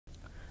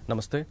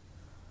Namaste.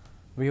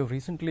 We have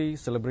recently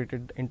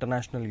celebrated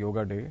International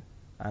Yoga Day,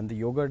 and the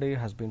Yoga Day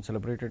has been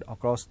celebrated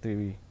across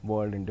the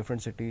world in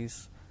different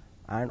cities,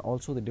 and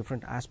also the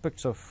different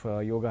aspects of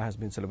yoga has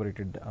been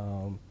celebrated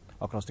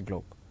across the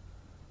globe.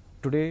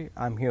 Today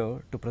I am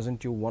here to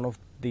present you one of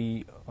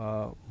the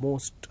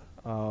most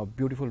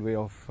beautiful way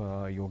of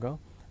yoga,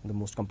 the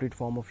most complete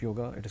form of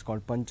yoga. It is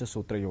called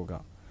Panchasutra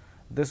yoga.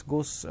 This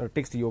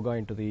takes the yoga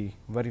into the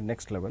very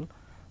next level.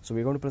 So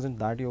we are going to present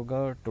that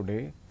yoga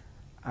today,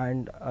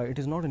 and it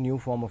is not a new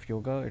form of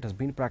yoga. It has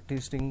been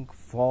practicing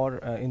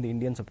in the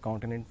Indian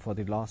subcontinent for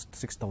the last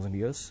 6,000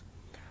 years.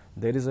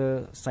 There is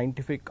a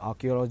scientific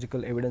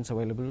archaeological evidence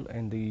available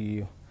in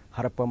the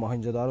Harappa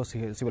Mohenjo-daro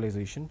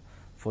civilization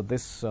for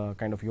this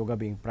kind of yoga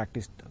being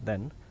practiced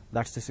then.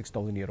 That's the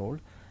 6,000-year-old.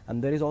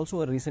 And there is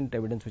also a recent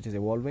evidence which is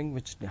evolving,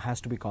 which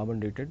has to be carbon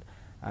dated,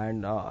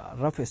 and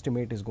rough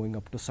estimate is going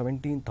up to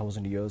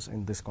 17,000 years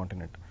in this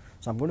continent.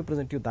 So I'm going to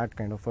present you that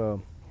kind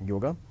of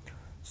yoga.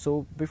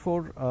 So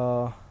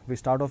before we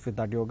start off with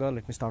that yoga,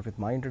 let me start with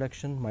my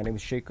introduction. My name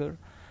is Shekhar.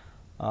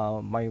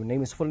 My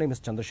full name is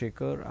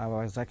Shekhar.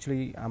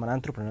 I'm an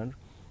entrepreneur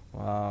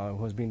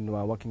who has been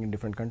working in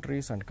different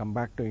countries and come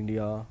back to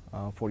India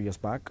 4 years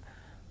back.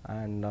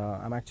 And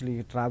I'm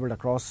actually traveled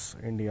across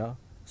India,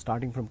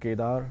 starting from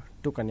Kedar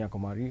to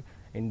Kanyakumari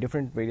in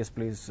different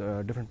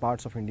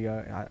parts of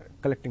India,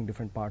 collecting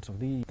different parts of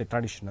the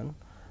tradition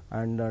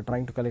and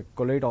trying to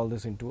collate all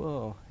this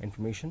into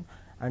information.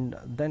 And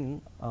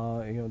then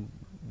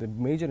the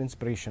major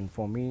inspiration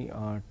for me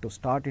to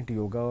start into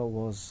yoga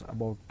was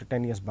about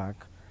 10 years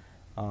back.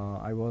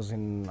 I was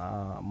in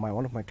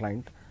one of my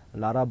client,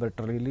 Lara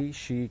Bertarelli.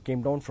 She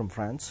came down from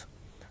France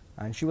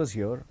and she was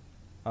here.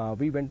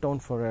 We went down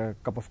for a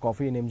cup of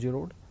coffee in MG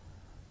Road.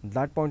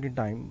 That point in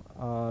time,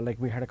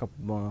 we had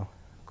a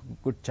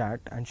good chat,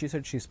 and she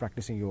said she's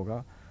practicing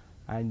yoga,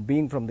 and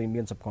being from the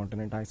Indian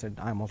subcontinent, I said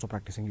I'm also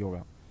practicing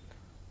yoga.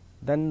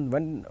 Then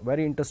when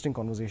very interesting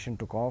conversation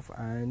took off,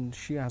 and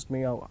she asked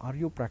me, are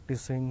you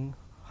practicing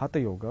Hatha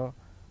yoga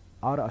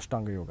or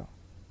Ashtanga yoga?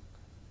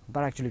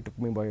 That actually took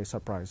me by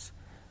surprise.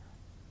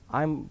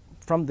 I'm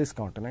from this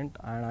continent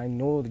and I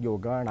know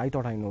yoga, and I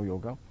thought I know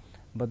yoga,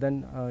 but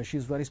then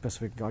she's very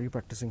specific. Are you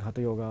practicing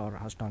Hatha yoga or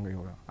Ashtanga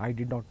yoga? I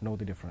did not know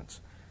the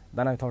difference.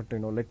 Then I thought,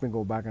 let me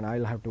go back, and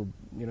I'll have to,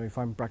 if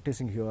I'm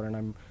practicing here and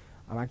I'm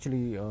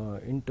actually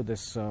into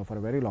this for a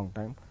very long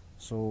time.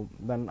 So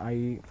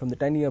then from the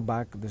 10 year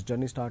back, this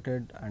journey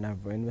started, and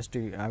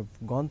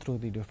I've gone through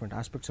the different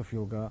aspects of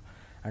yoga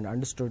and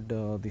understood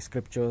the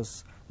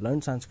scriptures,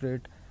 learned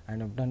Sanskrit,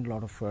 and I've done a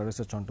lot of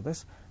research onto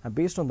this. And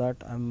based on that,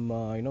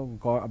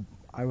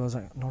 I was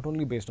not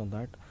only based on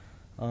that,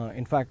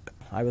 in fact,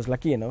 I was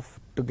lucky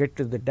enough to get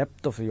to the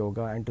depth of the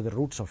yoga and to the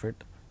roots of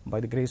it by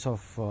the grace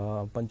of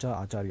Pancha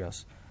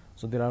Acharyas.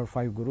 So there are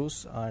 5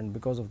 gurus, and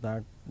because of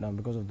that,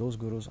 because of those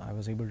gurus, I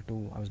was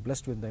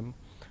blessed with them,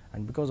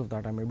 and because of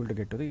that, I'm able to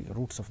get to the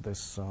roots of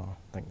this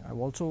thing. I've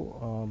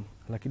also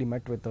luckily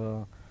met with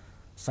a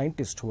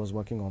scientist who was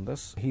working on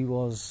this. He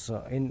was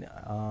in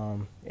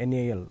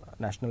NAL,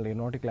 National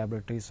Aeronautic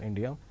Laboratories,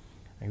 India.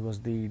 He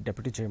was the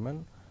deputy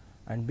chairman,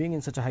 and being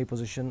in such a high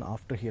position,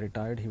 after he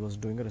retired, he was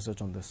doing a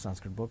research on this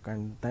Sanskrit book,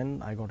 and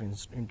then I got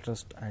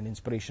interest and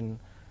inspiration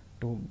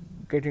to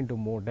get into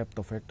more depth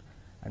of it.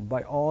 And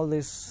by all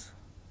this,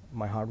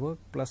 my hard work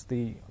plus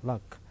the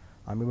luck,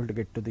 I'm able to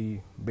get to the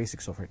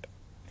basics of it.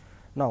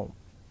 Now,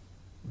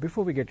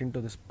 before we get into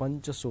this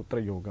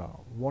Panchasutra yoga,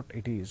 what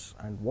it is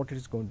and what it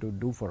is going to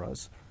do for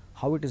us,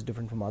 how it is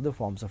different from other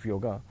forms of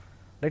yoga,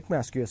 let me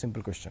ask you a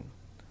simple question.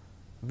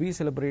 We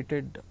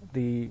celebrated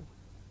the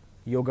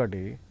Yoga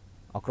Day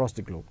across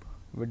the globe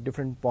with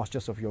different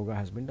postures of yoga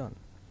has been done.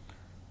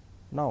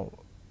 Now,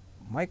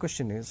 my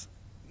question is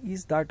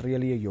that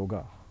really a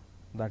yoga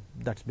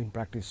that's been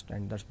practiced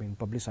and that's been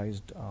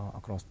publicized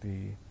across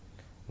the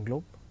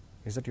globe?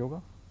 Is it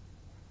yoga?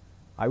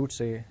 I would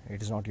say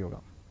it is not yoga.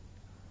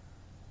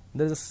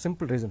 There is a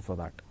simple reason for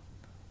that.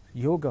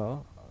 Yoga,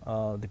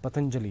 the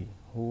Patanjali,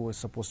 who is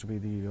supposed to be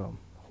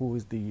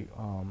the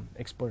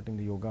expert in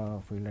the yoga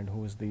field and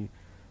who is the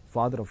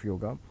father of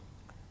yoga,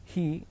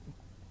 he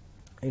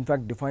in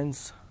fact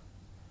defines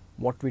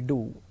what we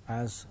do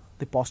as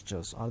the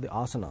postures or the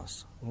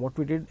asanas. What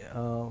we did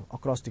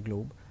across the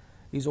globe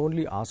is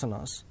only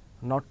asanas,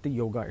 not the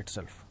yoga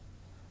itself.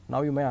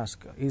 Now you may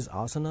ask, is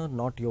asana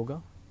not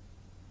yoga?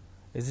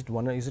 Is it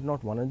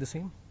not one and the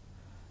same?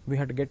 We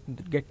had to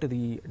get to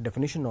the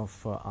definition of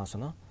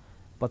asana.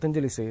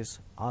 Patanjali says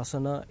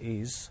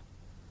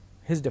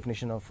his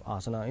definition of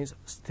asana is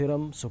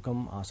sthiram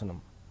sukham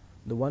asanam.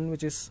 The one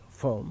which is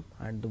firm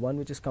and the one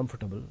which is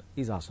comfortable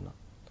is asana.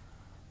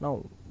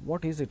 Now,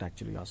 what is it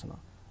actually, asana?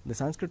 The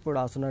Sanskrit word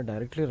asana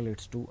directly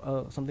relates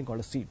to something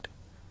called a seat.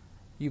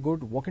 You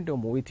walk into a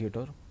movie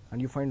theater and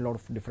you find a lot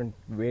of different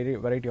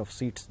variety of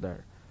seats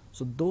there.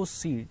 So those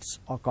seats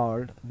are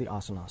called the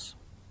asanas.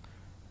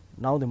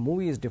 Now the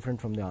movie is different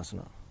from the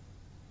asana.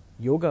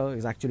 Yoga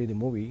is actually the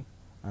movie,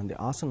 and the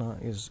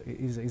asana is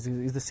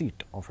the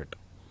seat of it.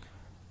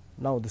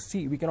 Now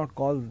we cannot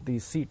call the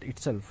seat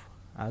itself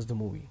as the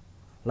movie.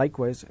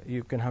 Likewise,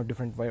 you can have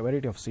different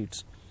variety of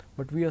seats,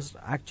 but we are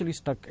actually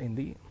stuck in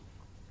the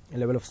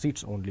level of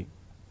seats only.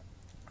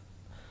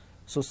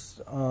 So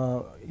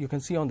you can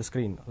see on the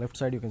screen, left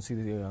side you can see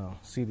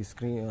the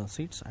screen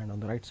seats, and on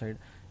the right side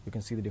you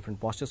can see the different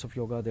postures of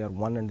yoga. They are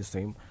one and the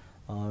same.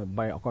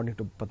 By according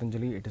to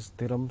Patanjali, it is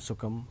Thiram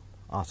Sukham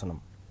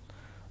Asanam.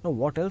 Now,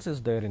 what else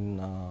is there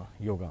in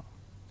yoga?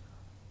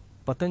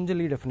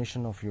 Patanjali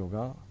definition of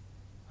yoga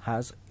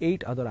has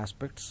 8 other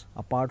aspects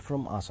apart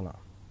from asana.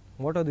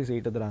 What are these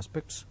 8 other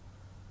aspects?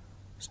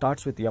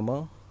 Starts with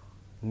yama,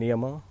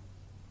 niyama,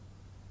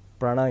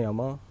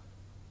 pranayama,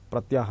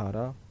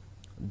 pratyahara,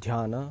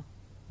 dhyana,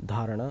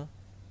 dharana,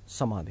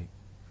 samadhi.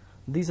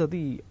 These are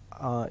the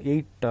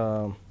 8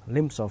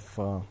 limbs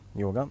of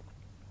yoga.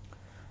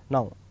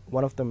 Now,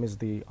 one of them is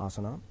the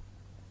asana.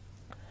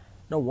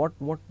 Now,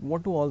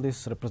 what do all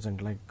this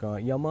represent? Like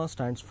yama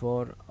stands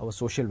for our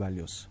social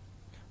values,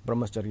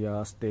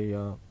 brahmacharya,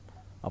 steya,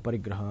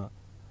 aparigraha.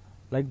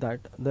 Like that,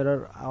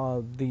 there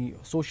are the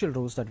social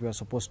rules that we are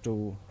supposed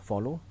to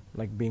follow,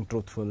 like being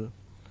truthful,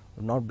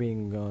 not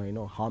being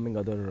harming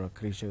other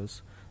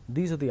creatures.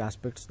 These are the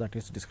aspects that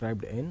is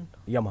described in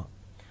yama.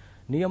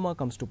 Niyama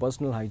comes to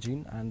personal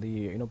hygiene and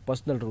the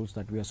personal rules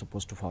that we are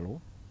supposed to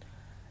follow.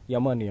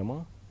 Yama,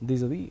 niyama.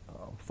 These are the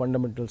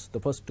fundamentals, the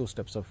first 2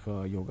 steps of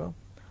yoga.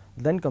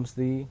 Then comes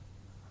the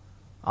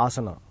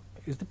asana,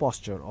 is the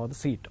posture or the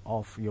seat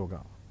of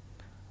yoga.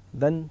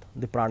 Then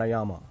the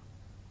pranayama.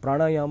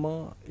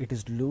 Pranayama,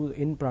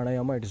 in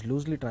pranayama it is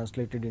loosely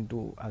translated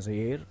into as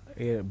air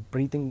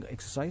breathing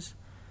exercise.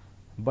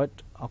 But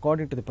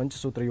according to the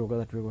Panchasutra yoga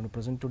that we are going to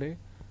present today,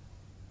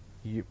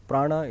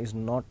 prana is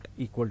not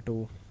equal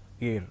to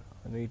air.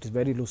 It is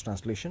very loose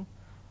translation.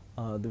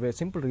 The very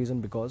simple reason,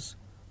 because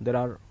there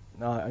are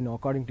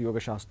according to yoga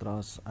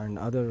shastras and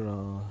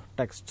other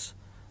texts,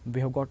 we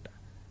have got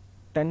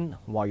 10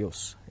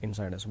 vayus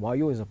inside us.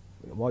 Vayu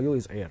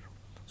is air.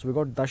 So we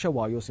got dasha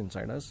vayus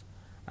inside us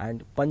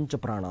and pancha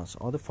pranas,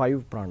 or the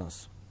 5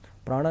 pranas.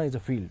 Prana is a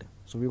field.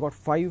 So we got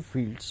 5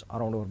 fields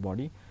around our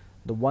body.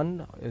 The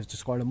one is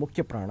just called a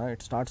mukhya prana.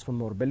 It starts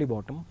from our belly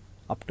bottom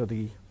up to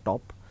the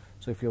top.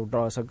 So if you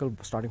draw a circle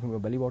starting from your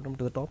belly bottom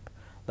to the top,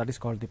 that is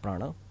called the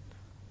prana.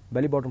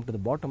 Belly bottom to the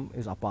bottom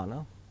is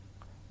apana.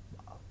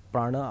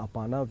 Prana,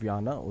 apana,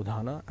 vyana,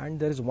 udhana, and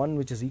there is one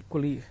which is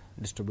equally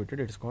distributed.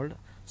 It is called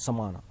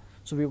samana.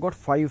 So we have got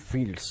 5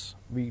 fields.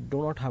 We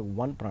do not have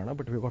one prana,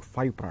 but we have got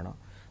 5 prana.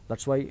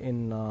 That's why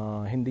in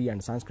Hindi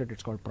and Sanskrit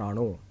it's called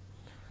prano.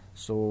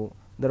 So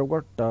there have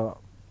got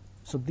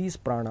so these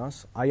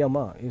pranas,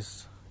 ayama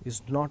is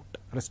not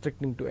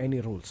restricting to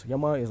any rules.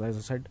 Yama is, as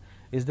I said,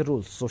 is the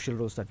rules, social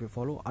rules that we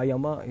follow.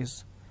 Ayama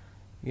is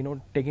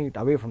taking it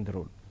away from the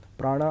rule.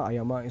 Prana,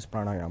 ayama is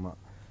pranayama.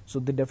 So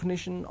the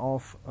definition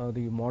of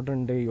the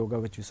modern day yoga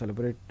which we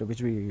celebrate,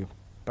 which we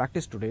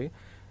practice today,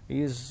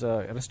 is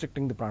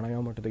restricting the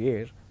pranayama to the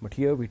air, but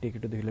here we take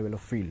it to the level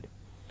of field.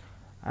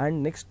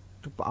 And next,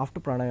 after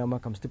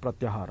pranayama comes the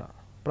pratyahara.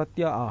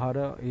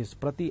 Pratyahara is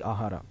prati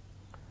ahara.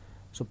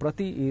 So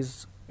prati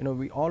is,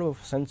 we all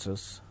of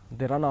senses,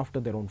 they run after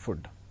their own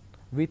food.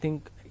 We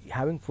think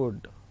having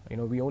food,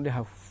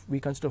 we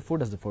consider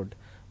food as the food,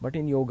 but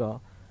in yoga,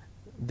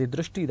 the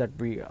drishti that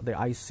the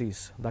eye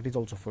sees, that is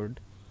also food.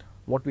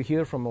 What we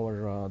hear from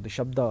our, the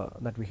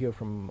shabda that we hear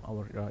from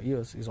our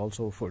ears is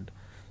also food.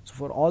 So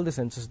for all the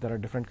senses, there are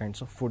different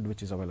kinds of food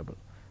which is available.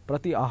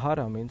 Prati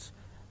ahara means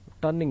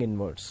turning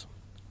inwards.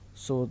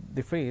 So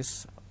the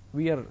face,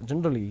 we are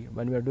generally,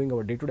 when we are doing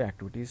our day-to-day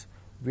activities,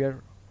 we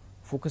are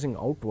focusing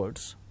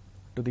outwards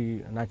to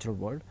the natural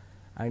world.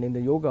 And in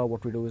the yoga,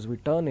 what we do is we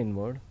turn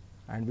inward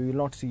and we will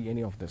not see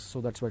any of this.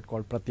 So that's why it's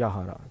called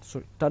pratyahara.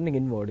 So turning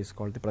inward is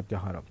called the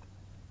pratyahara.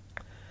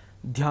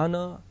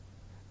 Dhyana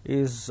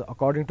is,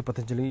 according to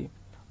Patanjali,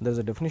 there is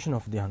a definition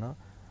of dhyana,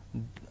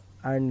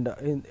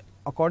 and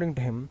according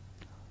to him,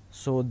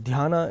 so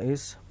dhyana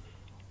is,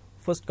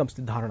 first comes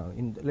the dharana.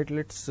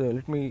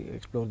 Let me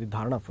explore the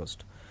dharana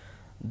first.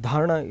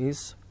 Dharana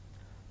is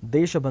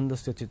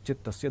deshabandhasya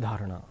chittasya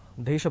dharana.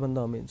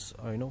 Deshabandha means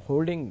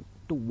holding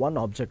to one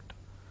object.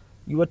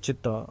 Your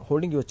chitta,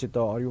 holding your chitta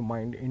or your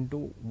mind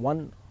into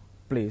one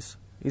place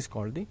is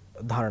called the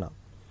dharana.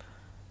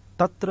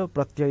 Tatra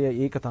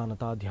pratyaya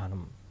ekatanata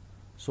dhyanam.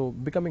 So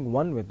becoming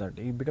one with that,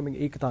 becoming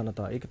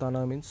ekatanata.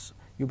 Ekatana means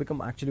you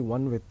become actually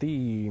one with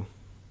the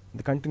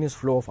continuous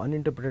flow of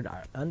uninterpreted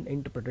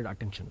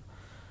attention.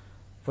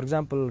 For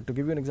example, to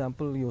give you an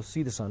example, you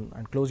see the sun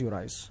and close your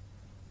eyes.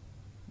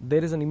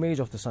 There is an image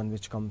of the sun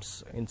which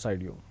comes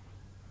inside you.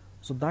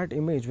 So that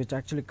image which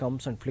actually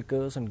comes and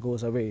flickers and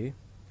goes away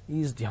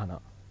is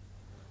dhyana.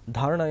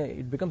 Dharana,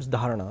 it becomes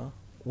dharana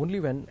only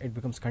when it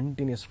becomes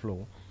continuous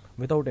flow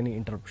without any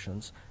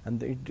interruptions,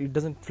 and it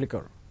doesn't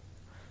flicker.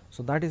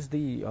 So that is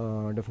the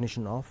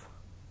definition of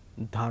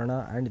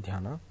dharana and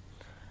dhyana.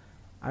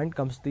 And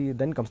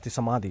then comes the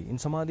samadhi. In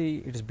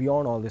samadhi, it is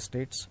beyond all these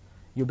states.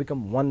 You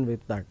become one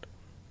with that.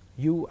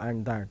 You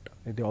and that,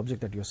 the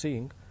object that you are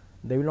seeing,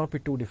 they will not be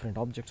two different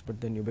objects, but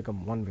then you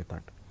become one with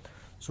that.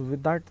 So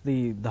with that,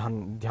 the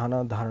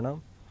dhyana, dharana,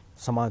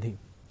 samadhi.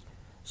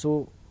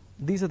 So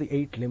These are the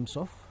 8 limbs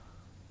of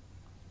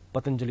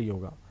Patanjali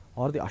Yoga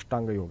or the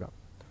Ashtanga Yoga.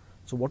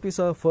 So what we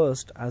saw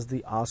first as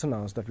the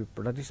asanas that we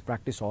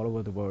practice all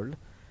over the world,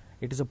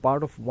 it is a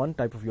part of one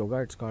type of yoga.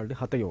 It's called the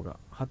Hatha Yoga.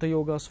 Hatha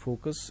Yoga's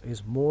focus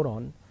is more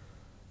on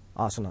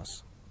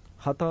asanas.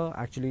 Hatha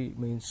actually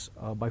means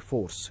by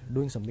force,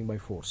 doing something by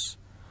force.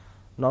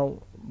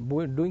 Now,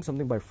 doing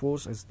something by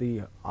force is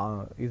the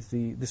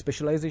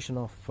specialization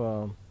of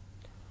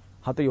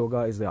Hatha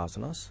Yoga is the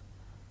asanas.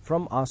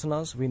 From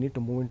asanas, we need to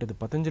move into the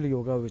Patanjali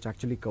Yoga, which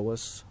actually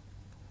covers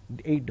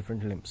 8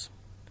 different limbs.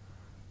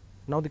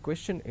 Now the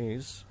question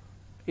is,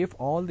 if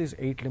all these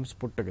 8 limbs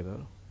put together,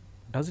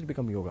 does it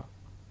become yoga?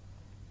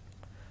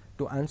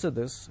 To answer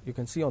this, you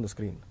can see on the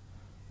screen,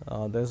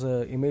 there's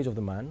an image of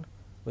the man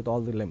with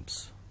all the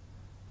limbs.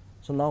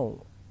 So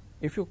now,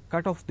 if you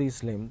cut off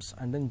these limbs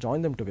and then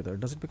join them together,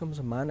 does it become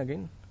a man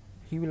again?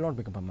 He will not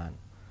become a man.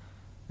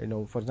 You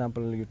know, for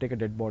example, you take a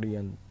dead body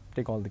and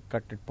take all the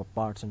cut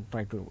parts and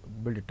try to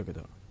build it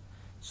together.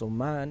 So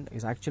man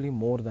is actually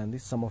more than the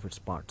sum of its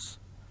parts.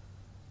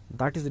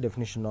 That is the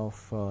definition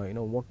of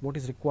what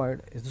is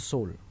required is the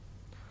soul.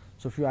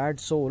 So if you add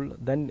soul,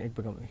 then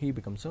he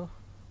becomes a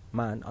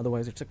man.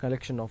 Otherwise, it's a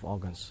collection of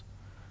organs.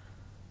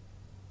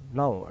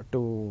 Now,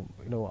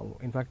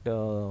 in fact,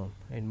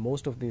 in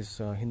most of these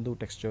Hindu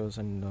textures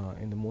and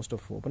in the most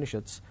of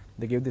Upanishads,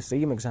 they give the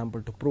same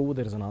example to prove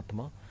there is an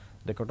Atma.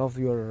 They cut off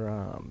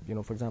your,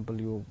 for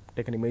example, you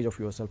take an image of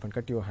yourself and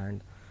cut your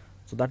hand,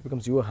 so that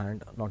becomes your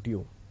hand, not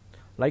you.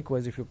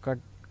 Likewise, if you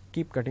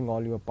keep cutting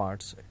all your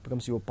parts, it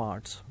becomes your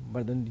parts,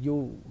 but then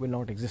you will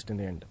not exist in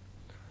the end.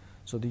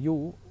 So the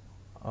you,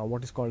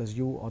 what is called as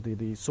you, or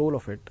the soul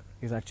of it,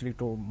 is actually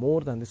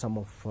more than the sum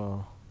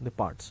of the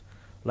parts.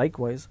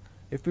 Likewise,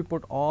 if we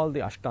put all the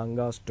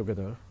ashtangas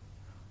together,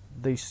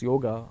 this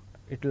yoga,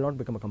 it will not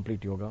become a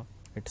complete yoga.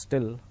 It's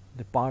still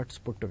the parts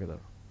put together.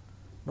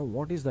 Now,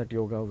 what is that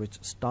yoga which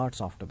starts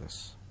after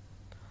this?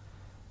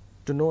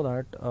 To know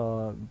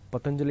that,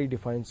 Patanjali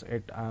defines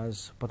it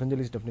as,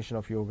 Patanjali's definition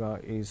of yoga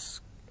is,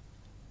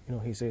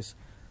 he says,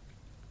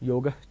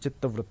 yoga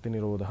chitta vritti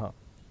nirodha.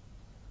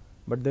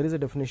 But there is a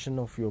definition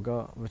of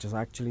yoga which is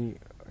actually,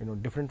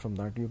 different from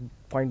that. You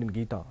find in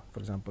Gita, for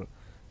example.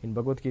 In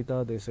Bhagavad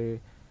Gita, they say,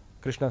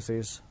 Krishna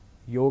says,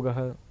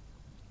 yoga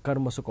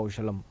karmasu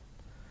kaushalam.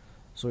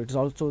 So it is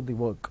also the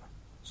work.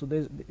 So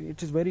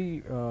it is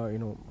very,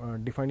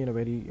 defined in a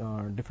very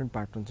different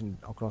patterns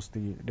across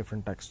the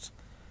different texts.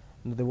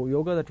 The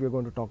yoga that we are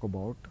going to talk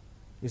about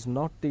is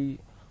not the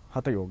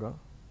Hatha Yoga.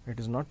 It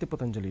is not the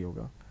Patanjali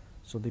Yoga.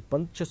 So the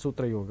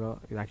Panchasutra Yoga,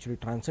 it actually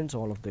transcends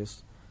all of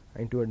this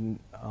into a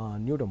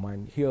new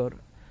domain. Here,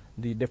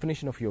 the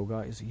definition of yoga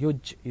is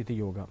yuj iti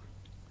yoga.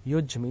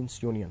 Yuj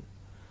means union.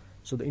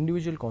 So the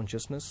individual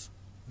consciousness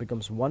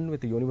becomes one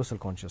with the universal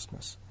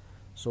consciousness.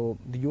 So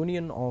the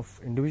union of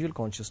individual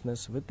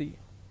consciousness with the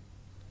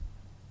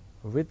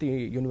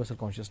universal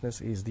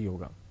consciousness is the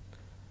yoga.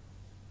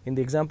 In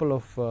the example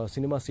of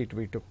cinema seat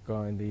we took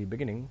in the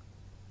beginning,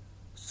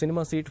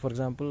 cinema seat, for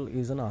example,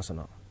 is an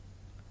asana.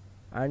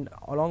 And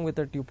along with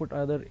it, you put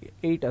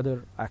 8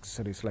 other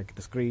accessories like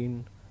the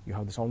screen, you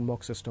have the sound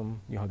box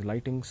system, you have the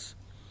lightings,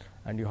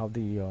 and you have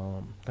the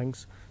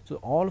things. So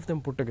all of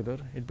them put together,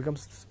 it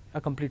becomes a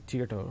complete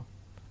theater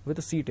with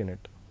a seat in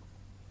it.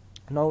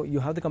 Now you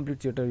have the complete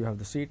theater, you have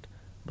the seat,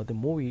 but the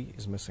movie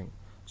is missing.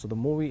 So the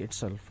movie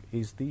itself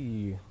is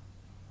the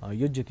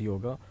yujjiti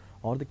yoga,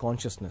 or the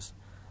consciousness.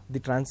 The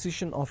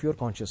transition of your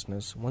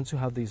consciousness, once you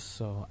have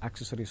these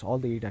accessories, all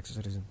the 8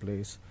 accessories in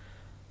place,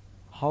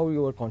 how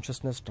your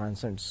consciousness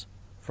transcends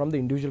from the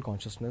individual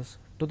consciousness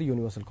to the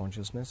universal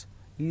consciousness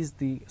is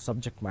the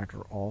subject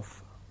matter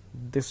of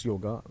this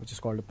yoga, which is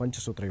called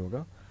Panchasutra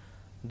Yoga.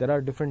 There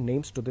are different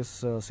names to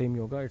this same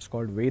yoga. It's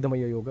called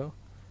Vedamaya Yoga,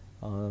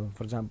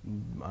 for example,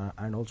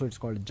 and also it's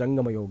called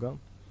Jangama Yoga.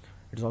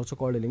 It is also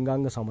called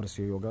Linganga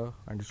Samarasya Yoga,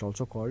 and it's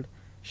also called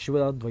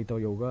Shivadvaita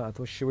Yoga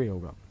or Shiva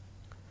Yoga.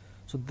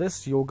 So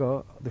this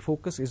yoga, the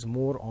focus is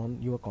more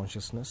on your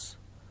consciousness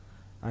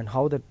and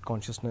how that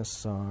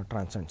consciousness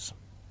transcends.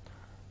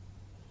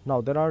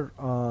 Now there are,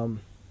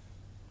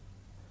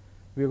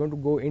 we are going to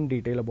go in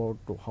detail about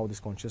how this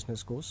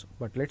consciousness goes,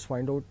 but let's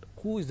find out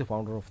who is the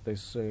founder of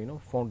this,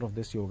 founder of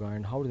this yoga,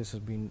 and how this has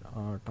been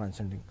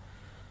transcending.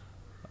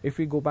 If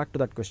we go back to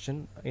that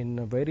question,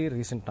 in very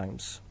recent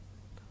times,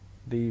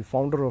 the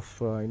founder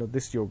of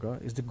this yoga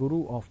is the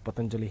guru of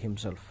Patanjali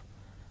himself.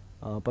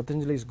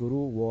 Patanjali's guru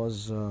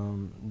was,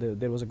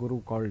 there was a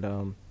guru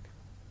called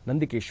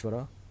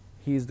Nandikeshwara.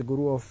 He is the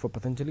guru of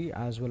Patanjali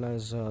as well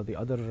as the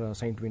other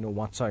saint we know,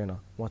 Vatsyayana.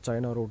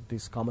 Vatsyayana wrote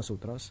these Kama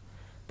Sutras.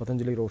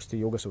 Patanjali wrote the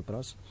Yoga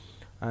Sutras.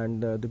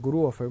 And the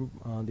guru of him,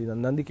 the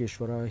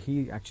Nandikeshwara,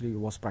 he actually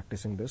was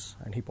practicing this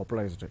and he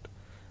popularized it.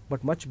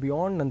 But much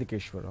beyond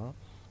Nandikeshwara,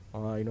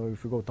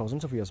 if you go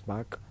thousands of years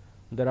back,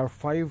 there are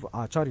 5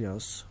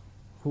 acharyas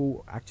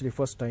who actually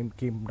first time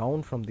came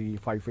down from the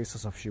 5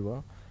 faces of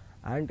Shiva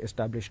and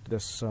established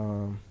this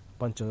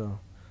Pancha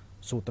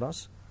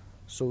Sutras.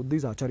 So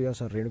these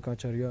acharyas are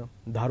Renukacharya,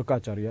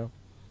 Dharukacharya,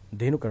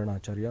 Dhenukarna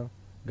Acharya,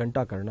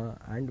 Gantakarna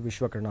and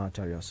Vishwakarna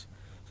Acharyas.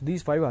 So So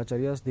these 5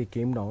 acharyas, they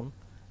came down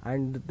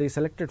and they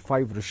selected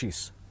 5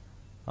 rishis.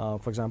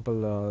 For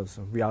example,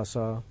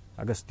 Vyasa,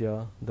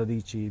 Agastya,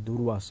 Dadichi,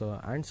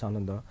 Durvasa and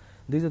Sananda.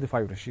 These are the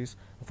 5 rishis.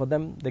 For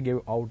them, they gave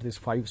out these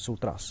 5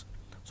 sutras.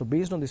 So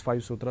based on these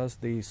 5 sutras,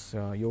 this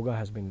yoga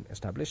has been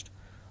established.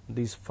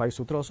 These 5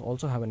 sutras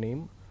also have a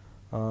name.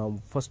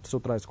 First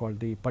sutra is called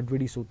the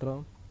Padvidi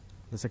Sutra.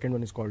 The second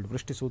one is called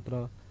Vrishti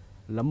Sutra,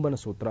 Lambana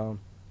Sutra,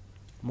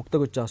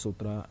 Muktagucha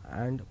Sutra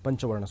and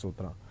Panchavarna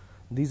Sutra.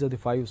 These are the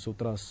 5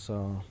 sutras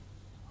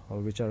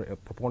which are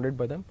propounded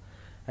by them,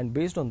 and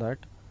based on that,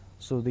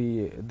 so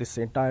this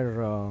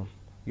entire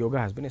yoga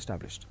has been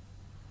established.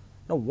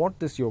 Now, what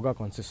this yoga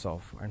consists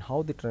of and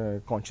how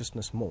the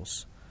consciousness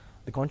moves.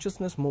 The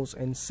consciousness moves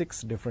in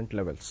 6 different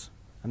levels,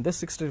 and this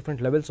 6 different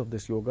levels of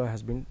this yoga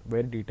has been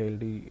very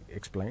detailedly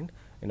explained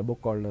in a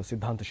book called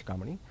Siddhanta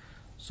Shikhamani.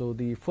 So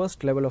the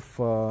first level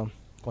of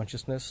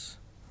consciousness,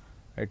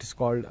 it is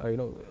called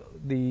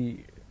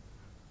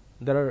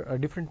there are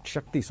different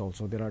shaktis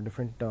also. There are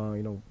different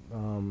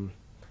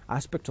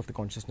aspects of the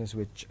consciousness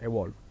which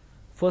evolve.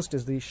 First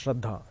is the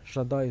Shraddha.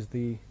 Shraddha is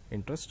the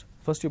interest.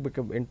 First you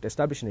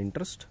establish an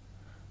interest,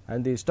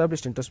 and the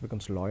established interest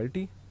becomes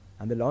loyalty,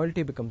 and the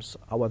loyalty becomes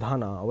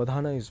Avadhana.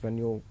 Avadhana is when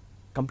you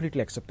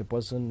completely accept the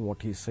person,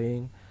 what he is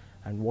saying,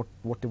 and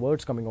what the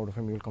words coming out of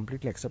him, you will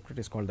completely accept it,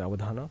 is called the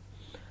Avadhana.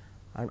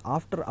 And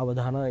after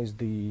Avadhana is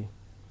the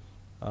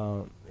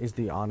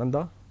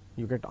Ananda.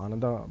 You get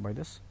Ananda by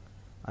this.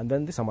 And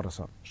then the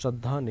Samarasa.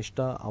 Shraddha,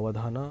 Nishta,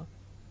 Avadhana,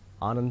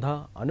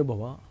 Ananda,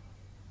 Anubhava,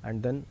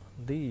 and then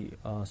the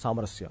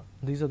Samarasya.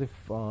 These are the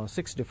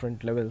 6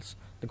 different levels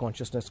the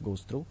consciousness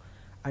goes through.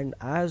 And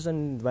as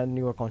and when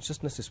your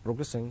consciousness is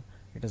progressing,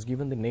 it has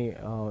given the name,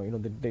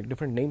 the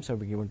different names have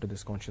been given to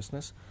this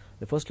consciousness.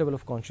 The first level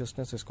of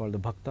consciousness is called the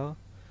Bhakta.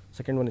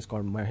 Second one is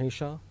called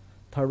Mahesha.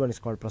 Third one is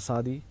called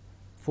Prasadi.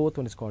 Fourth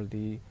one is called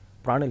the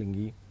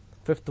Pranalingi.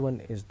 Fifth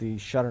one is the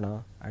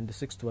Sharana, and the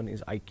 6th one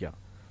is Aikya.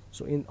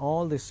 So in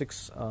all the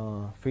 6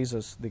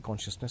 phases, the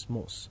consciousness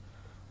moves.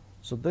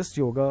 So this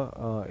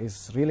yoga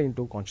is really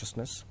into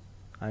consciousness,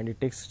 and it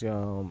takes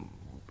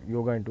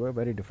yoga into a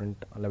very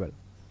different level.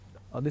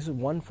 This is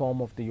one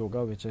form of the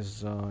yoga which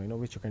is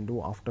which you can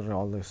do after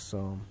all this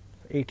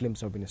 8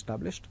 limbs have been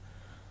established.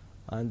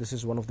 And this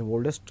is one of the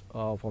oldest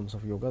forms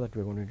of yoga that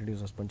we are going to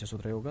introduce as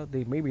Panchasutra yoga.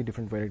 There may be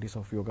different varieties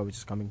of yoga which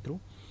is coming through,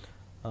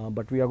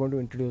 but we are going to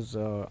introduce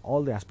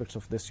all the aspects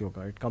of this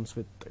yoga. It comes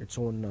with its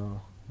own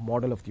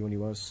model of the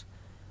universe,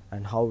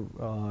 and how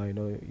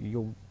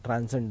you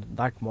transcend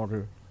that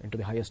model into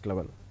the highest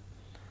level.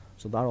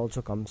 So that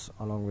also comes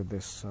along with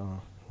this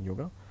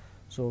yoga.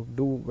 So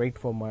do wait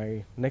for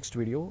my next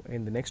video.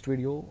 In the next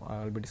video,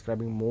 I'll be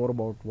describing more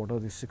about what are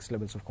the 6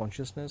 levels of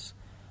consciousness,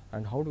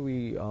 and how do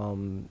we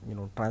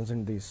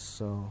transcend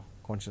this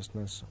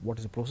consciousness, what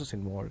is the process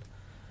involved,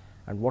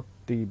 and what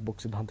the book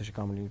Siddhanta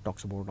Shikhamani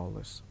talks about all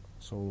this.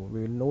 So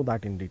we will know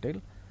that in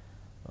detail.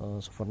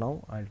 So for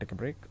now, I'll take a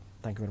break.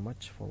 Thank you very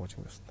much for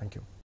watching this. Thank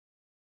you.